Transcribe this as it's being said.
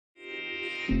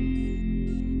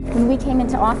When we came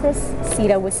into office,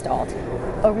 CETA was stalled.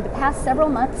 Over the past several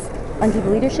months, under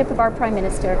the leadership of our Prime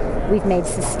Minister, we've made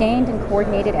sustained and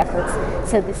coordinated efforts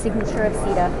so the signature of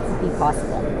CETA would be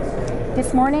possible.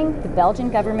 This morning, the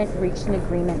Belgian government reached an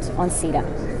agreement on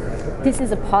CETA. This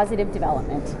is a positive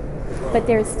development, but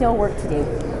there is still work to do.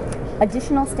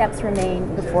 Additional steps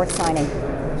remain before signing.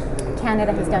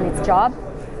 Canada has done its job.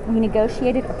 We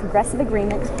negotiated a progressive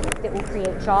agreement that will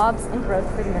create jobs and growth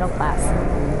for the middle class.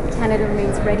 Canada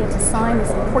remains ready to sign this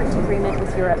important agreement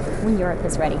with Europe when Europe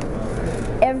is ready.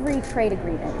 Every trade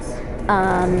agreement,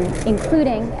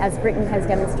 including, as Britain has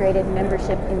demonstrated,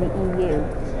 membership in the EU,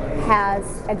 has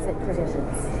exit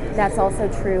provisions. That's also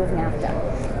true of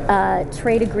NAFTA.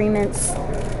 Trade agreements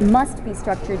must be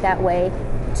structured that way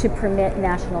to permit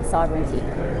national sovereignty.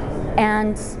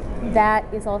 And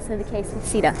that is also the case with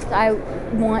CETA. I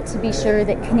want to be sure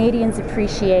that Canadians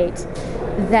appreciate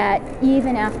that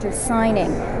even after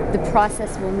signing, the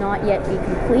process will not yet be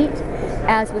complete.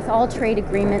 As with all trade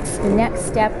agreements, the next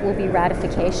step will be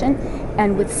ratification.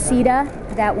 And with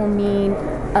CETA, that will mean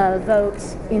a vote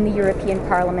in the European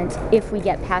Parliament if we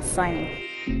get past signing.